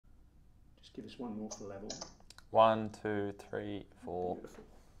Just give us one more for level. 1, 2, 3, 4. Beautiful.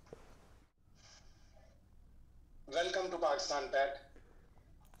 Welcome to Pakistan, Pat.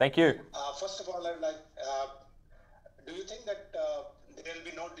 Thank you. First of all, I'd like, do you think that there will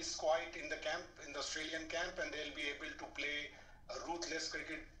be no disquiet in the camp, in the Australian camp, and they'll be able to play ruthless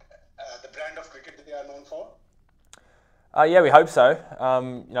cricket, the brand of cricket that they are known for? Yeah, we hope so. I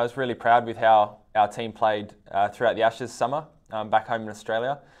was really proud with how our team played throughout the Ashes summer back home in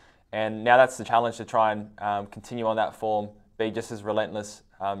Australia. And now that's the challenge, to try and continue on that form, be just as relentless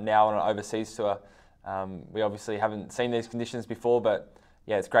now on an overseas tour. We obviously haven't seen these conditions before, but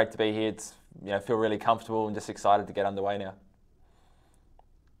yeah, it's great to be here. It's, feel really comfortable and just excited to get underway now.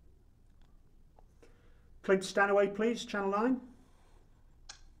 Clint Stanaway, please, Channel 9.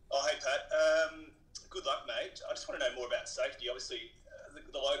 Oh, hey, Pat. Good luck, mate. I just want to know more about safety. Obviously,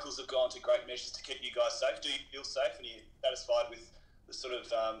 the locals have gone to great measures to keep you guys safe. Do you feel safe, and are you satisfied with the sort of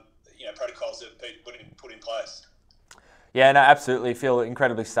protocols that have been put in place? Yeah, no, absolutely. Feel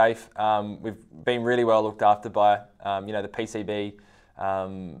incredibly safe. We've been really well looked after by, the PCB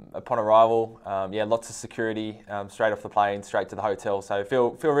upon arrival. Lots of security straight off the plane, straight to the hotel. So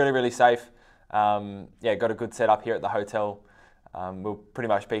feel really, really safe. Got a good setup here at the hotel. We'll pretty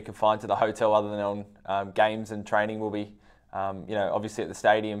much be confined to the hotel, other than on games and training. We'll be, obviously at the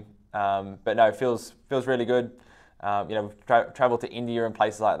stadium. But no, it feels really good. We've travelled to India and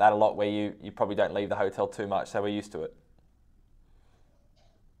places like that a lot, where you probably don't leave the hotel too much, so we're used to it.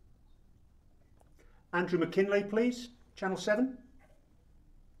 Andrew McKinlay, please, Channel 7.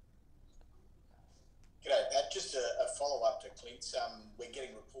 G'day, Pat. Just a follow-up to Clint's. We're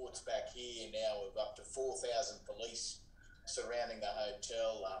getting reports back here now of up to 4,000 police surrounding the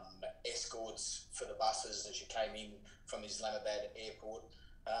hotel, escorts for the buses as you came in from Islamabad airport.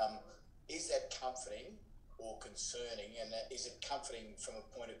 Is that comforting or concerning? And is it comforting from a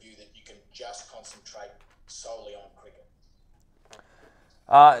point of view that you can just concentrate solely on cricket?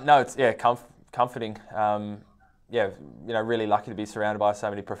 No, it's comforting. Really lucky to be surrounded by so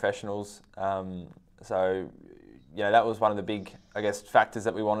many professionals. That was one of the big, factors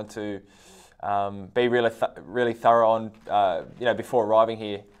that we wanted to be really thorough on. Before arriving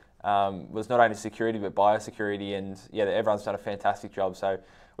here, was not only security but biosecurity, and everyone's done a fantastic job. So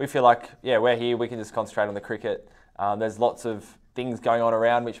we feel like we're here. We can just concentrate on the cricket. There's lots of things going on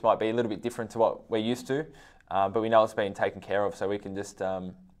around which might be a little bit different to what we're used to, but we know it's been taken care of. So we can just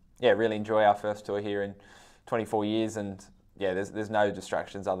really enjoy our first tour here in 24 years, and there's no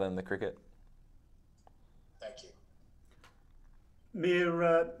distractions other than the cricket. Thank you.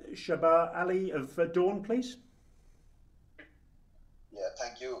 Mir Shabar Ali of Dawn, please. Yeah,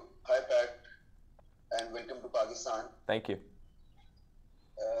 thank you. Hi, Pat, and welcome to Pakistan. Thank you.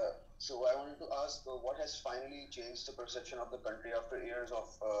 So I wanted to ask, what has finally changed the perception of the country after years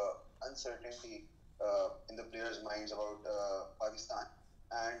of uncertainty in the players' minds about Pakistan?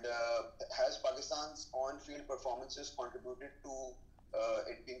 And has Pakistan's on-field performances contributed to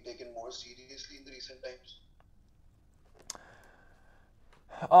it being taken more seriously in the recent times?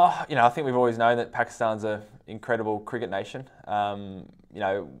 I think we've always known that Pakistan's an incredible cricket nation.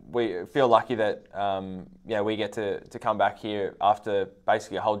 We feel lucky that we get to come back here after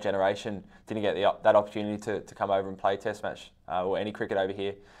basically a whole generation didn't get that opportunity to come over and play Test match or any cricket over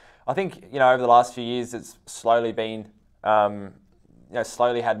here. I think over the last few years it's slowly been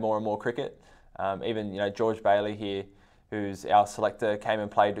slowly had more and more cricket. Even George Bailey here, who's our selector, came and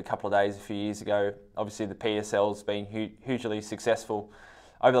played a couple of days a few years ago. Obviously the PSL's been hugely successful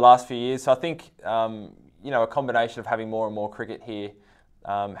over the last few years. So I think a combination of having more and more cricket here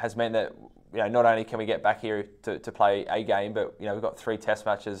has meant that not only can we get back here to play a game, but we've got 3 Test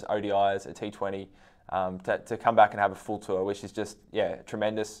matches, ODIs, a T20, to come back and have a full tour, which is just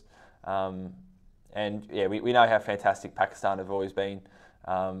tremendous. We know how fantastic Pakistan have always been.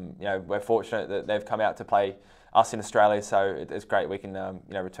 We're fortunate that they've come out to play us in Australia, so it's great we can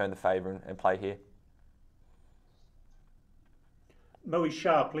return the favour and play here. Moe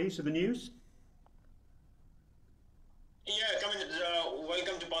Shah, please, of the News. Cummins,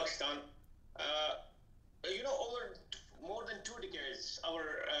 welcome to Pakistan. Over more than 2 decades,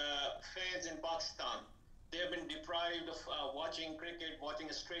 our fans in Pakistan, they have been deprived of watching cricket, watching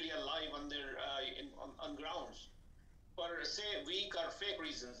Australia live on their on grounds for say weak or fake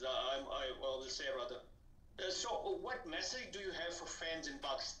reasons. I will say rather. So, what message do you have for fans in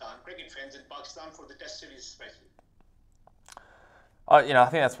Pakistan, cricket fans in Pakistan, for the Test series especially? I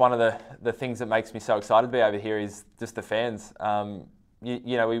think that's one of the things that makes me so excited to be over here is just the fans.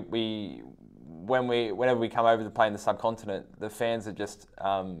 Whenever we come over to play in the subcontinent, the fans are just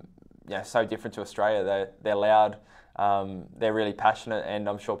so different to Australia. They're loud. They're really passionate, and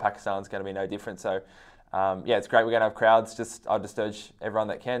I'm sure Pakistan's going to be no different. So, yeah, it's great. We're going to have crowds. I'll just urge everyone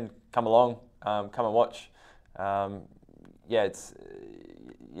that can come along, come and watch. Yeah, it's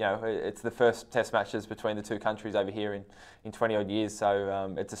it's the first Test matches between the two countries over here in 20 odd years.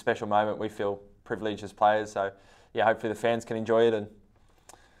 So it's a special moment. We feel privileged as players. So yeah, hopefully the fans can enjoy it and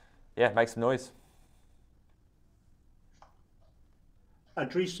yeah, make some noise.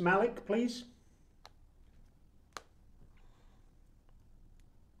 Idris Malik, please.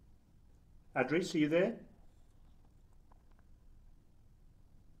 Idris, are you there?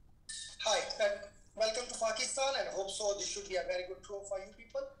 Hi, welcome to Pakistan, and hope so. This should be a very good tour for you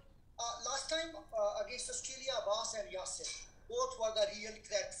people. Last time against Australia, Abbas and Yasser, both were the real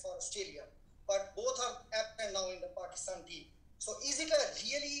threat for Australia, but both are absent now in the Pakistan team. So is it a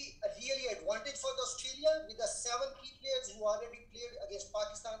really advantage for the Australia with the 7 key players who already played against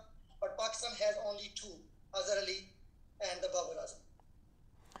Pakistan, but Pakistan has only 2, Azhar Ali and the Babar Azam?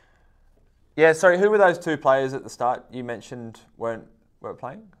 Yeah, sorry, who were those 2 players at the start you mentioned weren't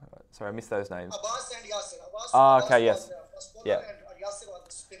playing? Sorry, I missed those names. Abbas and Yasser. Oh, okay, yes. Yeah. And Yasser was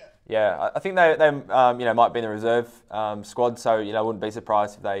the spinner. Yeah, I think they might be in the reserve squad, so I wouldn't be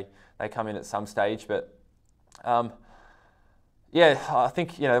surprised if they come in at some stage. But yeah, I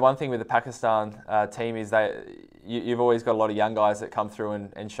think one thing with the Pakistan team is you've always got a lot of young guys that come through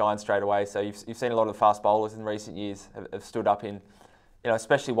and shine straight away. So you've seen a lot of the fast bowlers in recent years have stood up in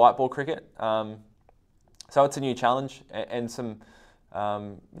especially white ball cricket. So it's a new challenge and some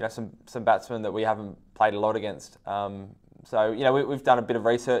batsmen that we haven't played a lot against. So we've done a bit of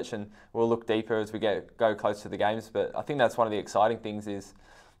research and we'll look deeper as we go close to the games. But I think that's one of the exciting things is,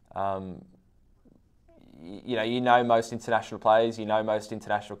 most international players, most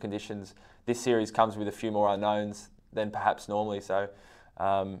international conditions. This series comes with a few more unknowns than perhaps normally. So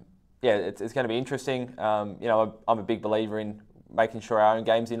yeah, it's going to be interesting. I'm a big believer in making sure our own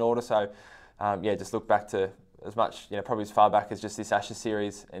game's in order. So yeah, just look back to as much, probably as far back as just this Ashes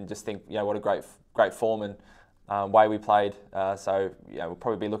series, and just think, what a great form and way we played. So we'll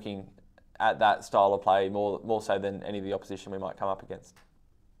probably be looking at that style of play more so than any of the opposition we might come up against.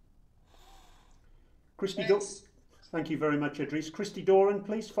 Thank you very much, Idris. Christy Doran,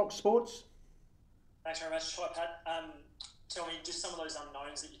 please, Fox Sports. Thanks very much. Hi, Pat. Tell me just some of those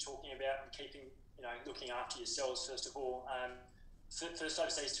unknowns that you're talking about and keeping, looking after yourselves first of all. First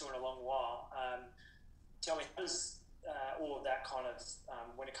overseas tour in a long while. Tell me, how does all of that kind of,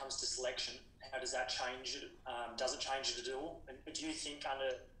 when it comes to selection, how does that change it? Does it change it at all? And do you think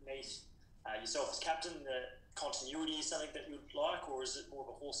underneath yourself as captain that continuity is something that you'd like, or is it more of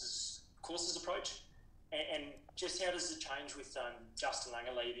a horses approach? And just how does it change with Justin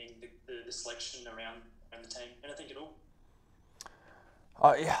Langer leading the selection around the team? Anything at all?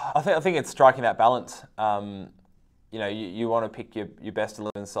 I think it's striking that balance. You want to pick your best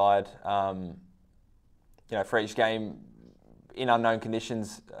 11 side. For each game in unknown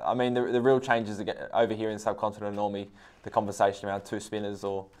conditions. I mean, the real changes over here in the subcontinent are normally the conversation around 2 spinners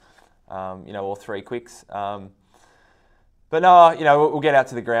or 3 quicks. But no, we'll get out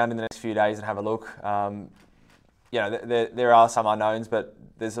to the ground in the next few days and have a look. There are some unknowns, but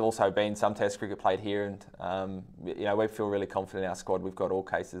there's also been some Test cricket played here, and we feel really confident in our squad. We've got all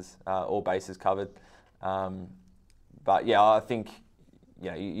bases covered. But yeah, I think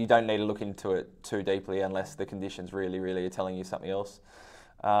you don't need to look into it too deeply unless the conditions really are telling you something else.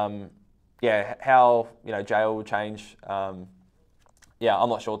 How Jail will change. I'm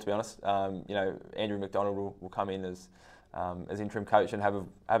not sure, to be honest. Andrew McDonald will come in as interim coach and have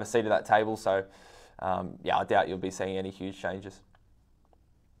a seat at that table. So I doubt you'll be seeing any huge changes.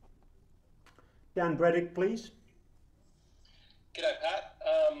 Dan Breddick, please. G'day, Pat.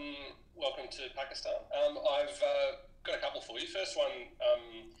 Welcome to Pakistan. I've got a couple for you. First one,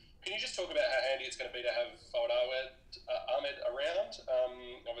 can you just talk about how handy it's going to be to have Fawad Ahmed around?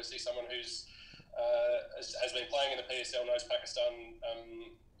 Obviously, someone who's has been playing in the PSL, knows Pakistan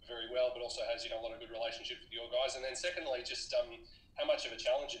very well, but also has a lot of good relationships with your guys. And then secondly, just how much of a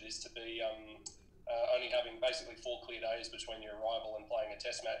challenge it is to be only having basically 4 clear days between your arrival and playing a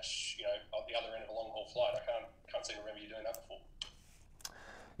Test match, at the other end of a long haul flight. I can't seem to remember you doing that before.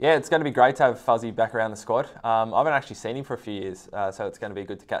 Yeah, it's going to be great to have Fuzzy back around the squad. I haven't actually seen him for a few years, so it's going to be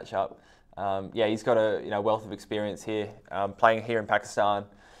good to catch up. He's got a wealth of experience here, playing here in Pakistan.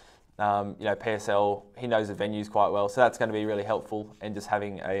 PSL, he knows the venues quite well, so that's going to be really helpful. And just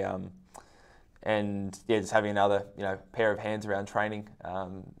having another pair of hands around training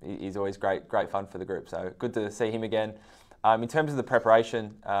is always great fun for the group. So good to see him again. In terms of the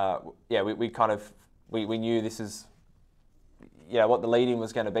preparation, we knew this is what the lead-in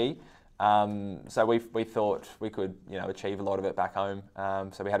was going to be. So we thought we could achieve a lot of it back home.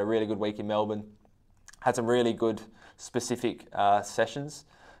 So we had a really good week in Melbourne. Had some really good specific sessions.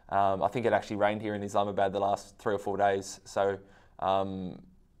 I think it actually rained here in Islamabad the last 3 or 4 days. So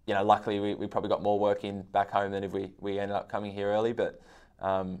luckily we probably got more work in back home than if we ended up coming here early. But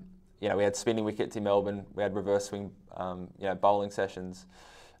we had spinning wickets in Melbourne. We had reverse swing, bowling sessions.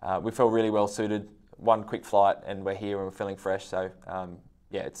 We felt really well suited. One quick flight, and we're here and we're feeling fresh. So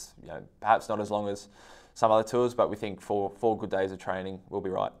it's perhaps not as long as some other tours, but we think 4 good days of training will be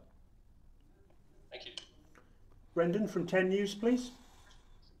right. Thank you. Brendan from 10 News, please.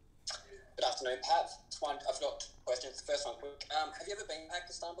 Good afternoon, Pat. I've got 2 questions. The first one quick. Have you ever been to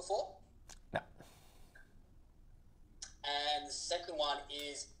Pakistan before? No. And the second one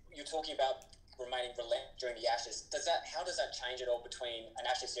is, you're talking about remaining relentless during the Ashes. How does that change at all between an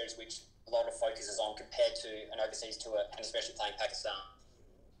Ashes series, which a lot of focus is on, compared to an overseas tour, and especially playing Pakistan?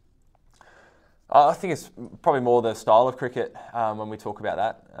 I think it's probably more the style of cricket when we talk about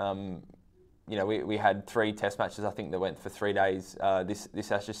that. We had 3 test matches, I think, that went for 3 days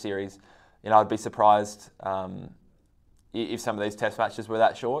this Ashes series. I'd be surprised if some of these test matches were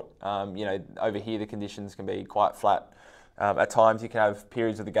that short. Over here the conditions can be quite flat. At times you can have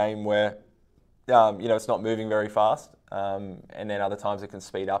periods of the game where it's not moving very fast, and then other times it can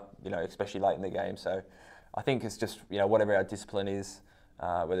speed up, especially late in the game. So I think it's just, whatever our discipline is,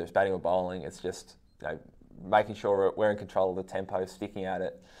 whether it's batting or bowling, it's just, making sure we're in control of the tempo, sticking at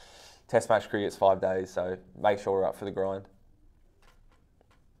it. Test match cricket's 5 days, so make sure we're up for the grind.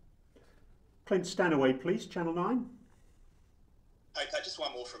 Clint Stanaway, please, Channel 9. Hey, Pat, just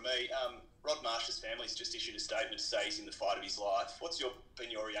one more from me. Rod Marsh's family's just issued a statement to say he's in the fight of his life. What's been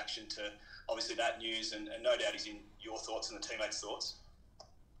your reaction to, obviously, that news, and no doubt he's in your thoughts and the teammates' thoughts?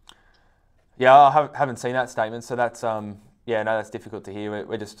 Yeah, I haven't seen that statement, so that's that's difficult to hear.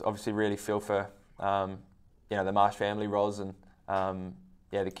 We just obviously really feel for the Marsh family, Roz, and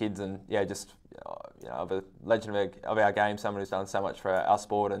the kids, and of a legend of our game, someone who's done so much for our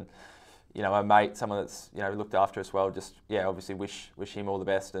sport, and a mate, someone that's looked after us well. Just obviously wish him all the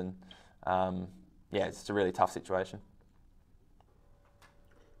best, and it's just a really tough situation.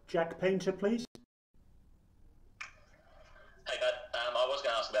 Jack Painter, please. Hey Pat, I was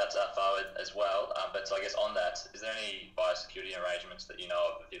going to ask about forward as well, but I guess on that, is there any biosecurity arrangements that you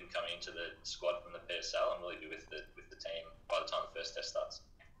know of him coming into the squad from the PSL, and will he be with the team by the time the first test starts?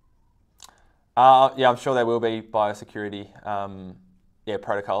 I'm sure there will be biosecurity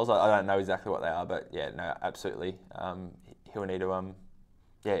protocols. I don't know exactly what they are, but absolutely. He'll need to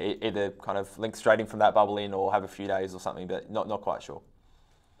either kind of link straight in from that bubble in, or have a few days or something, but not quite sure.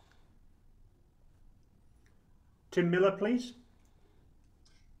 Tim Miller, please.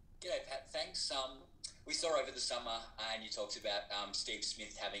 G'day, Pat. Thanks. We saw over the summer, and you talked about Steve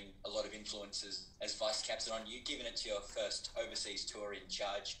Smith having a lot of influences as vice captain on you. Given it's your first overseas tour in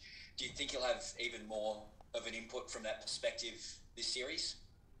charge, do you think you'll have even more of an input from that perspective this series?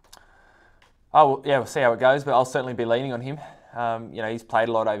 We'll see how it goes, but I'll certainly be leaning on him. He's played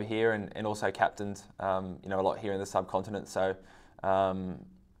a lot over here and also captained, a lot here in the subcontinent. So,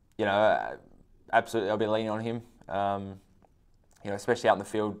 absolutely, I'll be leaning on him. Especially out in the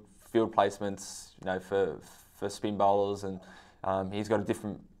field placements, for spin bowlers, and he's got a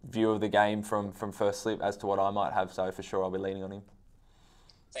different view of the game from first slip as to what I might have. So for sure, I'll be leaning on him.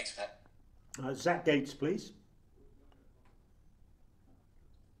 Thanks, Pat. Zach Gates, please.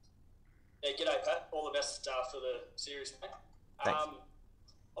 Yeah, g'day, Pat. All the best for the series, mate. Thanks.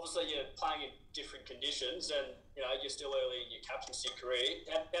 Obviously, you're playing in different conditions, and you're still early in your captaincy career.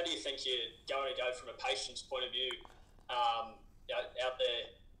 How do you think you're going to go from a patient's point of view? Out there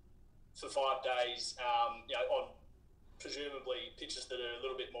for 5 days, on presumably pitches that are a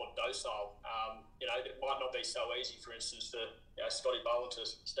little bit more docile. It might not be so easy, for instance, for Scotty Boland to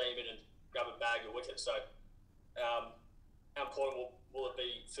steam in and grab a bag of wicket. So, how important will it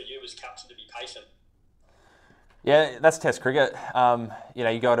be for you as captain to be patient? Yeah, that's Test cricket.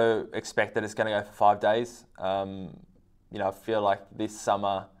 You got to expect that it's going to go for 5 days. I feel like this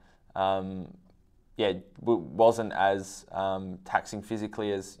summer, wasn't as taxing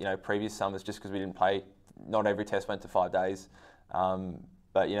physically as previous summers, just because we didn't play. Not every test went to 5 days,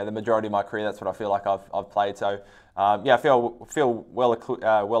 but the majority of my career, that's what I feel like I've played. So I feel well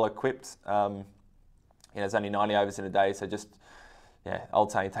equipped. There's only 90 overs in a day, so just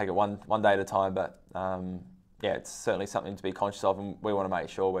old saying, take it one day at a time. But it's certainly something to be conscious of, and we want to make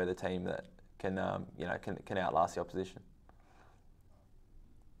sure we're the team that can outlast the opposition.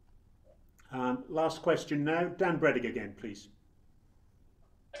 Last question now. Dan Breddick again, please.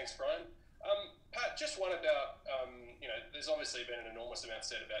 Thanks, Brian. Pat, just one about, there's obviously been an enormous amount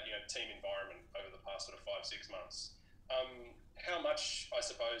said about team environment over the past sort of 5-6 months. How much, I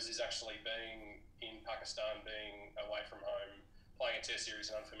suppose, is actually being in Pakistan, being away from home, playing a test series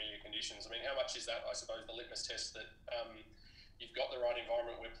in unfamiliar conditions? I mean, how much is that, I suppose, the litmus test that you've got the right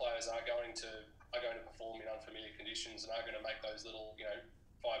environment where players are going to perform in unfamiliar conditions and are going to make those little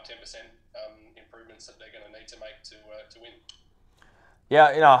 5-10% improvements that they're going to need to make to win? Yeah,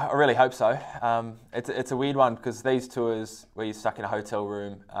 I really hope so. It's a weird one because these tours where you're stuck in a hotel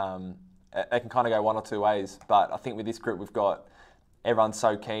room, they can kind of go one or two ways. But I think with this group, we've got everyone's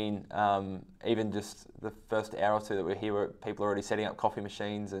so keen. Even just the first hour or two that we're here, where people are already setting up coffee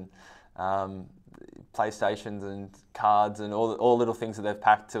machines and PlayStations and cards and all little things that they've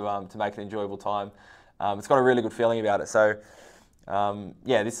packed to make an enjoyable time. It's got a really good feeling about it. So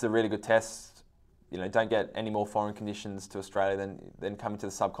this is a really good test. Don't get any more foreign conditions to Australia than coming to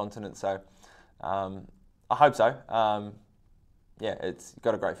the subcontinent. So I hope so. It's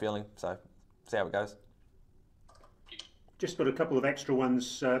got a great feeling. So see how it goes. Just got a couple of extra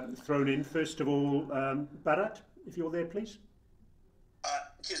ones thrown in. First of all, Bharat, if you're there, please.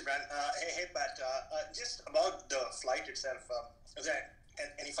 Cheers, Brad. Hey, Pat. Just about the flight itself. Was there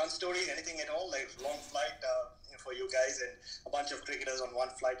any fun stories, anything at all? Like long flight for you guys, and a bunch of cricketers on one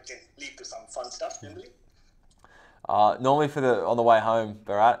flight can lead to some fun stuff, generally? Normally on the way home,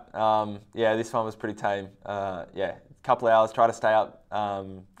 Bharat. This one was pretty tame. A couple of hours, try to stay up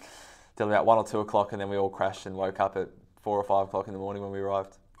till about 1 or 2 o'clock, and then we all crashed and woke up at 4 or 5 o'clock in the morning when we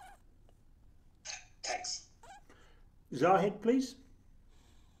arrived. Thanks. Zahid, please.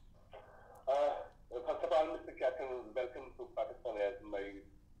 First of all, Mr. Captain, welcome to Pakistan as my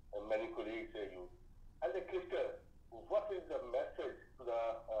many colleagues here. As a cricketer, what is the message to the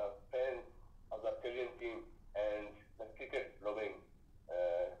fans of the Australian team and the cricket-loving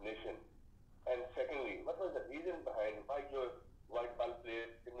nation? And secondly, what was the reason behind why your white ball players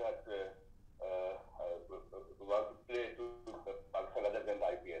did not want to play to Pakistan other than the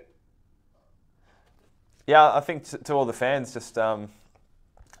IPL? Yeah, I think to all the fans, just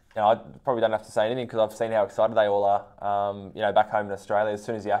I probably don't have to say anything because I've seen how excited they all are. Back home in Australia, as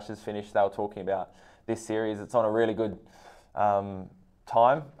soon as the Ashes finished, they were talking about this series. It's on a really good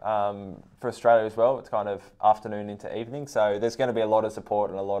time for Australia as well. It's kind of afternoon into evening, so there's going to be a lot of support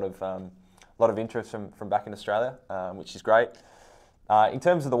and a lot of interest from back in Australia, which is great. In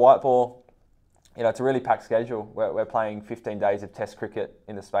terms of the white ball, it's a really packed schedule. We're playing 15 days of Test cricket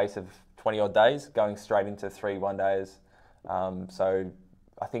in the space of 20 odd days, going straight into 3 one-days. So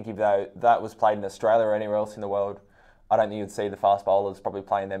I think if that was played in Australia or anywhere else in the world, I don't think you'd see the fast bowlers probably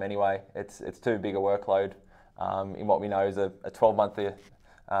playing them anyway. It's too big a workload in what we know is a 12-month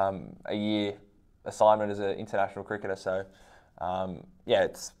a year assignment as an international cricketer. So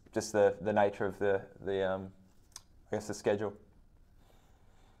it's just the nature of the schedule.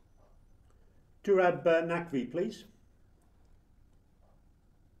 Turab Naqvi, please.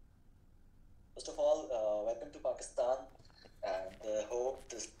 First of all, welcome to Pakistan, and hope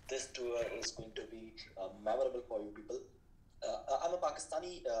this tour is going to be memorable for you people. I'm a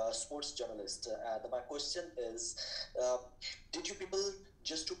Pakistani sports journalist, and my question is, did you people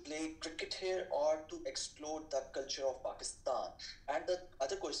just to play cricket here or to explore the culture of Pakistan? And the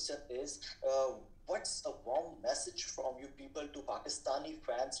other question is, what's a warm message from you people to Pakistani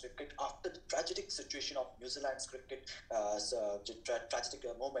fans cricket after the tragic situation of New Zealand's cricket, tragic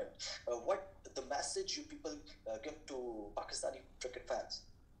moment? What the message you people give to Pakistani cricket fans?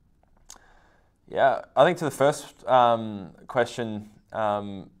 Yeah, I think to the first question, I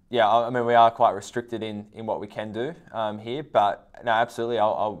mean, we are quite restricted in what we can do here, but no, absolutely,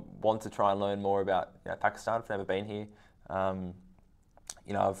 I want to try and learn more about Pakistan. I've never been here.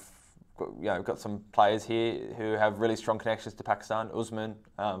 I've got some players here who have really strong connections to Pakistan, Usman,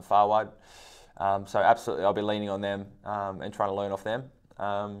 Khawaja. So absolutely, I'll be leaning on them and trying to learn off them.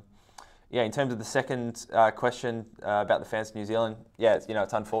 In terms of the second question about the fans of New Zealand,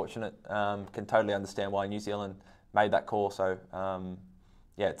 it's unfortunate. Can totally understand why New Zealand made that call. So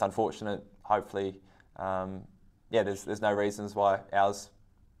it's unfortunate. Hopefully, there's no reasons why ours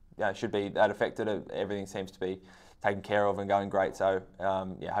should be that affected. Everything seems to be taken care of and going great. So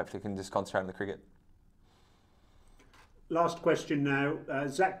hopefully we can just concentrate on the cricket. Last question now.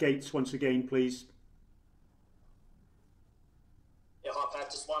 Zach Gates once again, please. Yeah, hi Pat,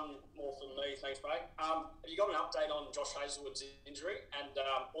 just one more from me, thanks mate. Have you got an update on Josh Hazlewood's injury? And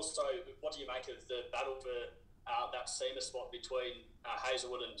also, what do you make of the battle for that seamer spot between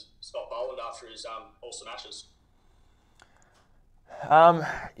Hazlewood and Scott Boland after his All-Star Ashes?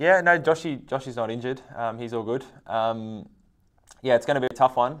 Joshy's not injured. He's all good. It's going to be a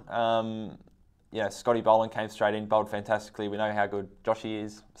tough one. Scotty Boland came straight in, bowled fantastically. We know how good Joshy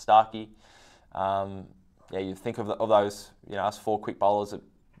is, Starkey. You think of those, us 4 quick bowlers, that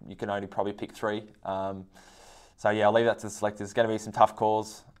you can only probably pick 3. I'll leave that to the selectors. There's going to be some tough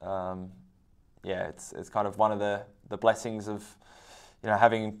calls. It's kind of one of the blessings of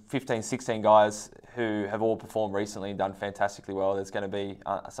having 15, 16 guys who have all performed recently and done fantastically well. There's going to be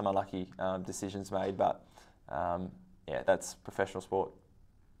some unlucky decisions made, but that's professional sport.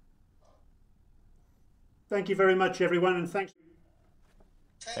 Thank you very much, everyone, and thanks.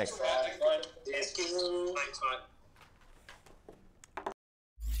 Thank you. Thanks, mate.